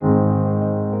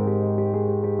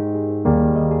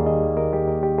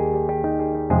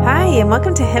and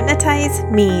welcome to Hypnotize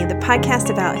Me, the podcast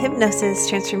about hypnosis,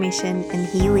 transformation, and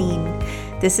healing.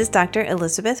 This is Dr.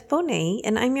 Elizabeth Bonet,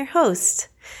 and I'm your host.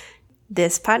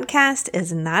 This podcast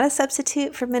is not a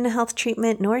substitute for mental health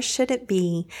treatment, nor should it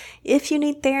be. If you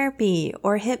need therapy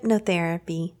or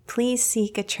hypnotherapy, please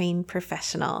seek a trained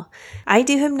professional. I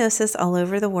do hypnosis all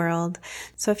over the world,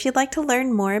 so if you'd like to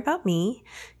learn more about me,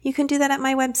 you can do that at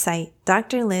my website,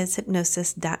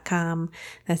 drlizhypnosis.com.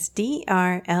 That's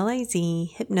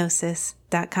DRLIZ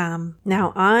hypnosis.com.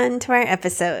 Now on to our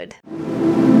episode.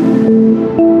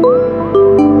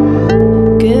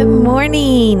 Good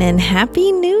morning and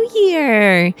Happy New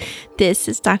Year. This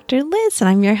is Dr. Liz and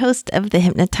I'm your host of the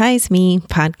Hypnotize Me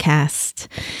podcast.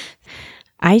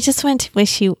 I just want to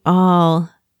wish you all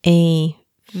a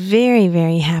very,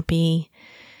 very happy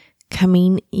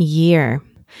coming year.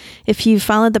 If you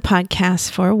followed the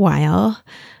podcast for a while,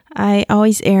 I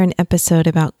always air an episode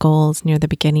about goals near the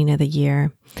beginning of the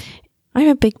year. I'm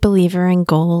a big believer in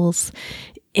goals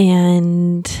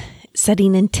and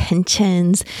setting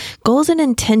intentions. Goals and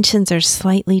intentions are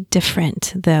slightly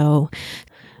different, though.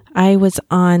 I was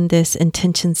on this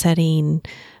intention setting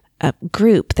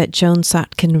group that Joan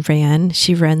Sotkin ran.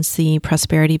 She runs the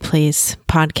Prosperity Place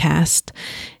podcast,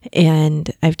 and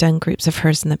I've done groups of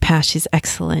hers in the past. She's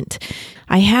excellent.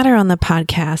 I had her on the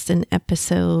podcast in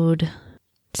episode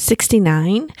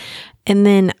 69, and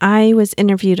then I was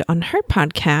interviewed on her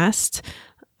podcast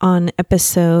on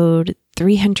episode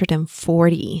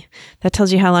 340. That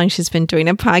tells you how long she's been doing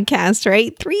a podcast,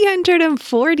 right?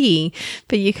 340.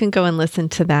 But you can go and listen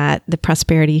to that, the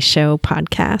Prosperity Show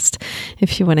podcast,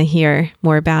 if you want to hear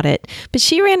more about it. But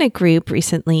she ran a group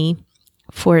recently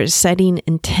for setting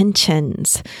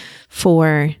intentions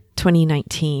for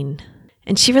 2019.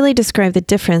 And she really described the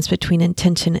difference between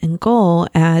intention and goal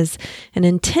as an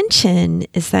intention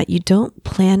is that you don't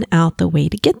plan out the way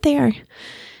to get there.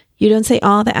 You don't say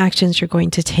all the actions you're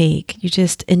going to take. You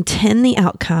just intend the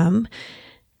outcome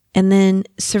and then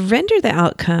surrender the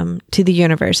outcome to the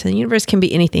universe. And the universe can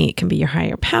be anything. It can be your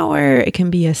higher power. It can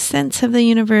be a sense of the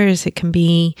universe. It can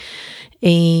be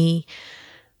a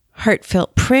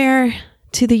heartfelt prayer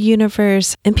to the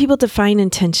universe. And people define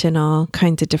intention all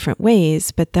kinds of different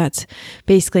ways, but that's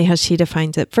basically how she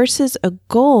defines it. Versus a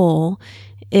goal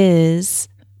is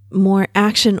more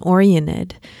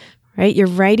action-oriented. Right? You're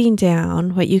writing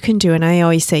down what you can do. And I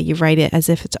always say you write it as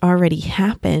if it's already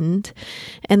happened.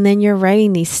 And then you're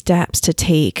writing these steps to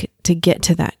take to get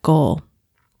to that goal.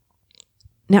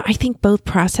 Now, I think both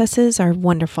processes are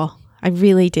wonderful. I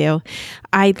really do.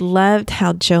 I loved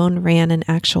how Joan ran an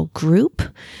actual group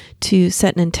to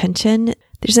set an intention.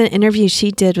 There's an interview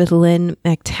she did with Lynn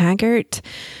McTaggart,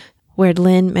 where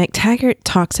Lynn McTaggart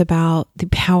talks about the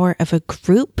power of a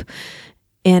group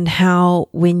and how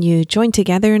when you join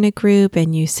together in a group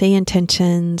and you say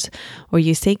intentions or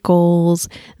you say goals,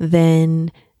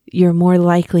 then you're more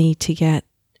likely to get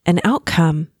an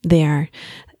outcome there.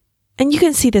 And you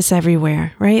can see this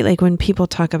everywhere, right? Like when people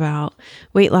talk about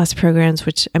weight loss programs,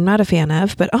 which I'm not a fan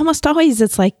of, but almost always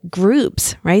it's like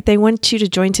groups, right? They want you to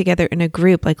join together in a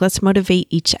group. Like, let's motivate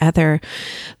each other.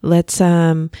 Let's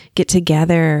get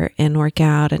together and work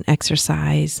out and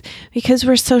exercise because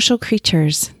we're social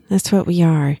creatures. That's what we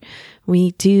are.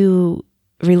 We do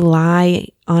rely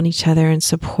on each other and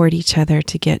support each other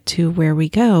to get to where we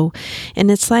go. And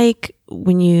it's like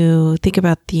when you think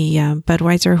about the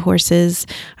Budweiser horses,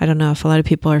 I don't know if a lot of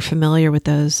people are familiar with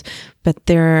those, but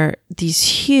they're these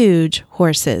huge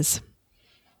horses.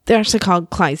 They're actually called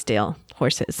Clydesdale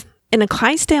horses. And a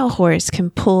Clydesdale horse can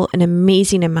pull an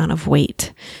amazing amount of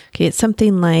weight. Okay, it's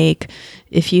something like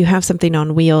if you have something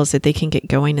on wheels that they can get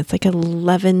going, it's like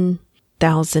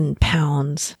 11,000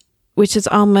 pounds, which is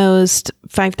almost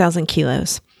 5,000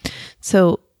 kilos.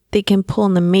 So they can pull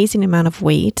an amazing amount of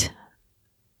weight,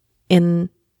 and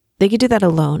they could do that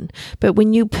alone. But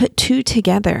when you put two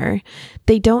together,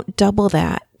 they don't double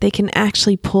that. They can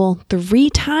actually pull 3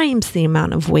 times the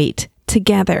amount of weight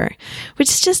together, which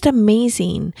is just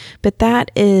amazing. But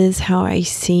that is how I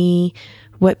see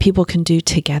what people can do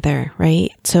together,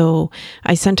 right? So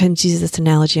I sometimes use this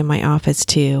analogy in my office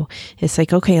too. It's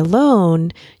like, okay,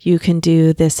 alone, you can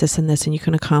do this, this, and this, and you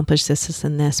can accomplish this, this,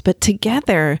 and this. But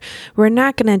together, we're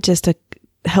not going to just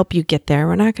help you get there.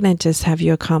 We're not going to just have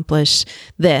you accomplish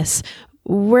this.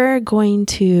 We're going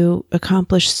to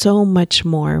accomplish so much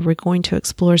more. We're going to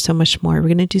explore so much more. We're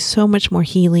going to do so much more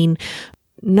healing,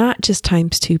 not just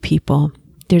times 2 people.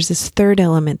 There's this third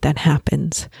element that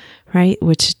happens, right?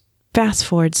 Which fast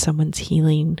forward someone's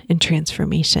healing and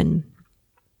transformation.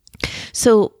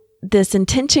 So this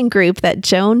intention group that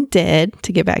Joan did,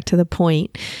 to get back to the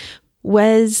point,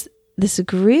 was this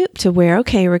group to where,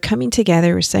 okay, we're coming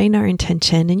together, we're saying our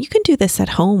intention, and you can do this at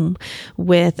home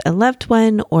with a loved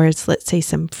one, or let's say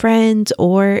some friends,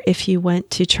 or if you want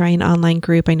to try an online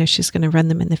group, I know she's going to run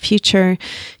them in the future.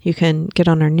 You can get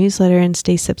on our newsletter and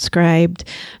stay subscribed.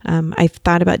 I've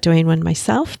thought about doing one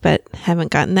myself, but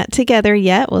haven't gotten that together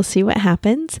yet. We'll see what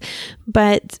happens.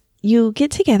 But you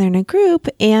get together in a group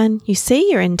and you say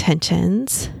your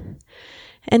intentions.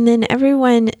 And then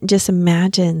everyone just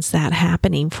imagines that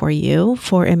happening for you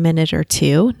for a minute or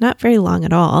two, not very long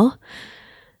at all.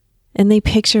 And they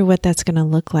picture what that's going to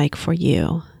look like for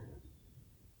you.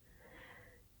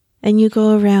 And you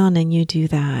go around and you do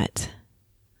that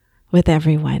with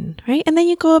everyone, right? And then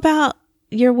you go about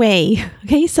your way.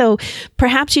 Okay. So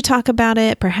perhaps you talk about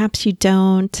it, perhaps you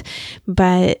don't.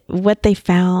 But what they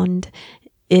found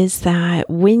is that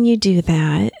when you do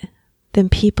that, then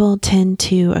people tend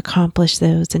to accomplish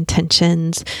those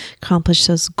intentions, accomplish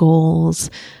those goals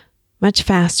much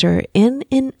faster and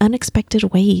in unexpected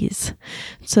ways.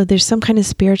 So there's some kind of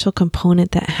spiritual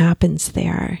component that happens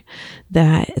there,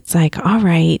 that it's like, all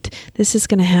right, this is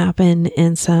going to happen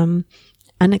in some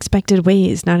unexpected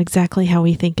ways, not exactly how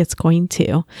we think it's going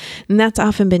to. And that's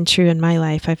often been true in my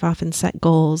life. I've often set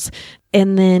goals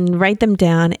and then write them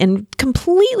down and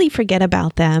completely forget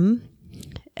about them.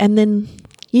 And then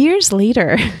years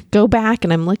later, go back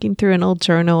and I'm looking through an old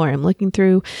journal, or I'm looking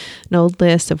through an old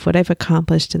list of what I've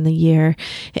accomplished in the year.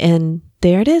 And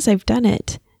there it is. I've done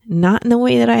it. Not in the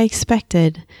way that I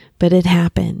expected, but it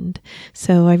happened.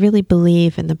 So I really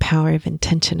believe in the power of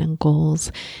intention and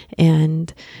goals.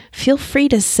 And feel free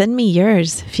to send me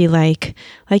yours if you like.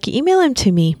 Email them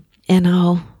to me and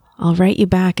I'll write you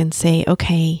back and say,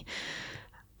 okay,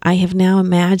 I have now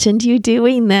imagined you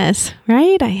doing this,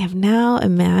 right? I have now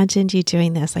imagined you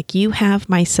doing this. Like, you have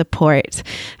my support.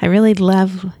 I really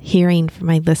love hearing from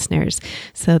my listeners.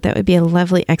 So that would be a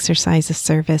lovely exercise of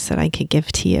service that I could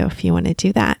give to you if you want to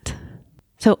do that.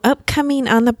 So upcoming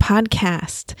on the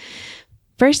podcast.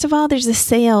 First of all, there's a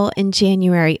sale in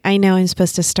January. I know I'm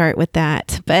supposed to start with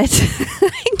that, but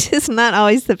I'm just not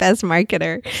always the best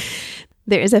marketer.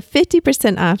 There is a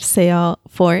 50% off sale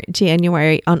for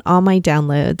January on all my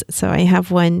downloads. So I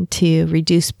have one to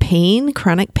reduce pain,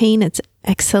 chronic pain. It's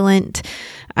excellent.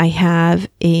 I have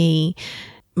a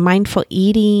mindful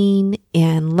eating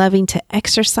and loving to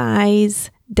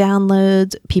exercise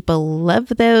downloads. People love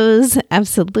those.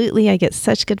 Absolutely. I get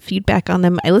such good feedback on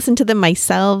them. I listen to them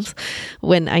myself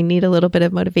when I need a little bit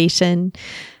of motivation.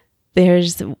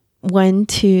 There's one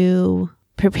to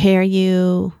prepare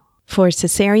you for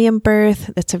cesarean birth.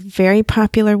 That's a very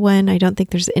popular one. I don't think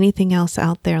there's anything else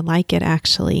out there like it,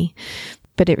 actually.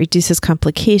 But it reduces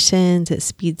complications, it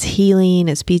speeds healing,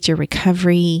 it speeds your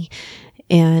recovery,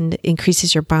 and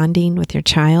increases your bonding with your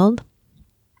child.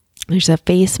 There's a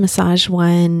face massage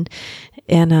one,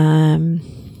 and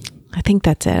I think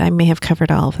that's it. I may have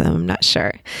covered all of them. I'm not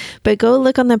sure. But go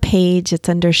look on the page. It's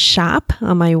under shop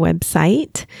on my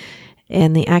website.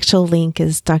 And the actual link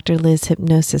is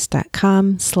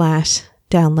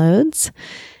drlizhypnosis.com/downloads.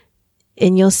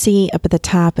 And you'll see up at the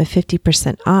top a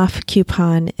 50% off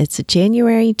coupon. It's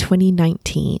January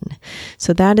 2019.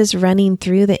 So that is running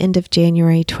through the end of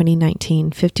January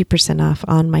 2019, 50% off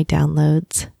on my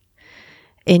downloads.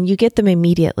 And you get them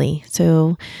immediately.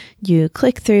 So you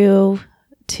click through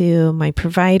to my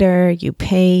provider, you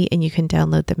pay, and you can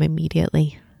download them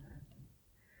immediately.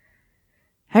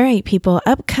 All right, people,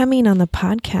 upcoming on the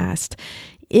podcast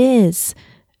is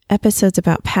episodes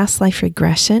about past life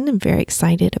regression. I'm very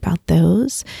excited about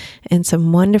those, and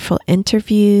some wonderful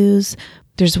interviews.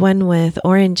 There's one with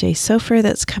Oren J. Sofer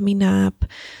that's coming up.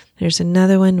 There's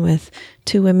another one with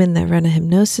two women that run a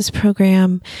hypnosis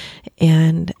program,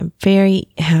 and I'm very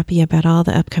happy about all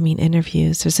the upcoming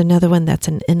interviews. There's another one that's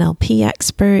an NLP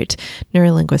expert,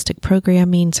 neuro-linguistic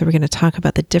programming. So we're going to talk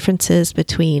about the differences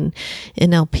between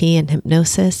NLP and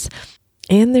hypnosis.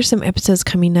 And there's some episodes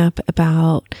coming up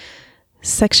about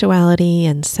sexuality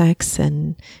and sex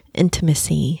and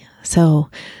intimacy.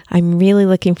 So I'm really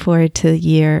looking forward to the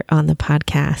year on the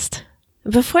podcast.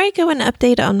 Before I go and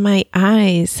update on my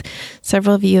eyes,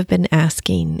 several of you have been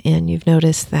asking, and you've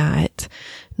noticed that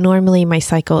normally my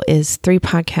cycle is 3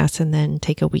 podcasts and then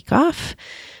take a week off.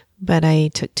 But I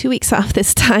took 2 weeks off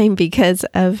this time because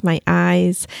of my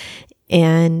eyes,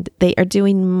 and they are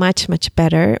doing much, much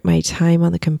better. My time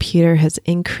on the computer has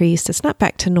increased. It's not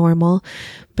back to normal,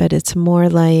 but it's more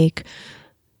like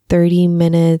 30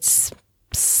 minutes,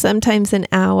 sometimes an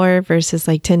hour versus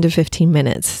like 10 to 15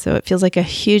 minutes. So it feels like a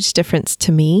huge difference to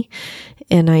me.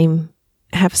 And I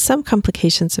have some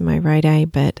complications in my right eye,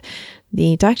 but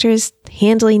the doctor is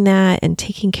handling that and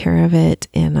taking care of it,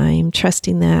 and I'm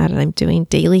trusting that, and I'm doing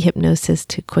daily hypnosis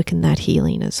to quicken that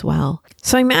healing as well.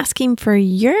 So I'm asking for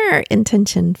your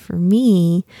intention for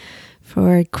me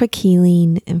for quick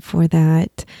healing and for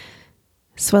that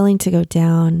swelling to go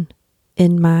down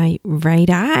in my right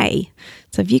eye.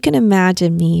 So if you can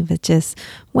imagine me with just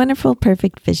wonderful,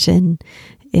 perfect vision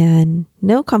and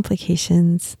no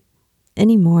complications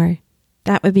anymore,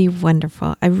 that would be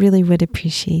wonderful. I really would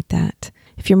appreciate that.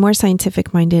 If you're more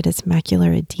scientific minded, it's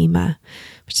macular edema,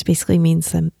 which basically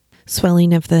means the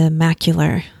swelling of the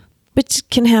macular, which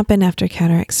can happen after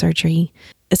cataract surgery.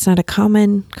 It's not a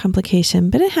common complication,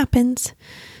 but it happens.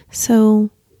 So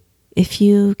if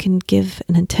you can give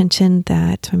an intention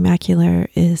that my macular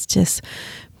is just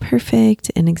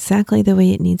perfect and exactly the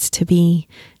way it needs to be,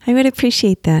 I would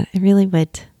appreciate that. I really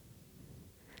would.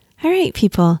 All right,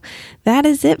 people, that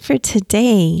is it for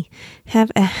today.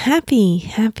 Have a happy,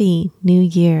 happy new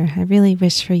year. I really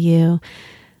wish for you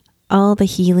all the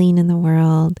healing in the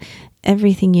world,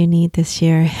 everything you need this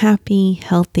year, happy,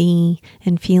 healthy,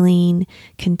 and feeling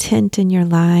content in your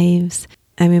lives.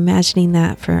 I'm imagining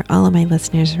that for all of my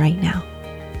listeners right now.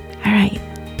 All right,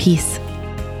 peace.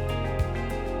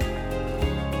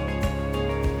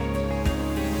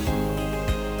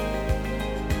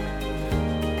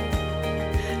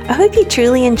 I hope you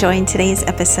truly enjoyed today's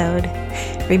episode.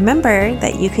 Remember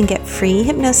that you can get free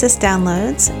hypnosis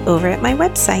downloads over at my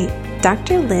website,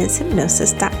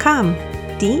 drlizhypnosis.com,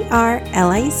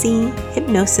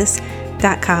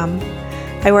 drlizhypnosis.com.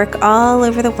 I work all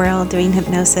over the world doing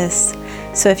hypnosis.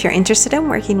 So if you're interested in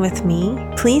working with me,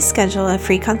 please schedule a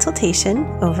free consultation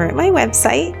over at my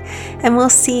website, and we'll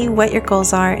see what your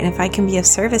goals are and if I can be of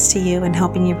service to you in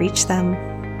helping you reach them.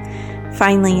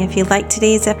 Finally, if you liked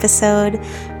today's episode,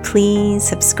 please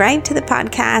subscribe to the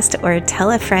podcast or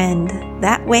tell a friend.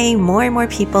 That way, more and more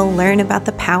people learn about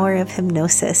the power of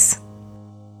hypnosis.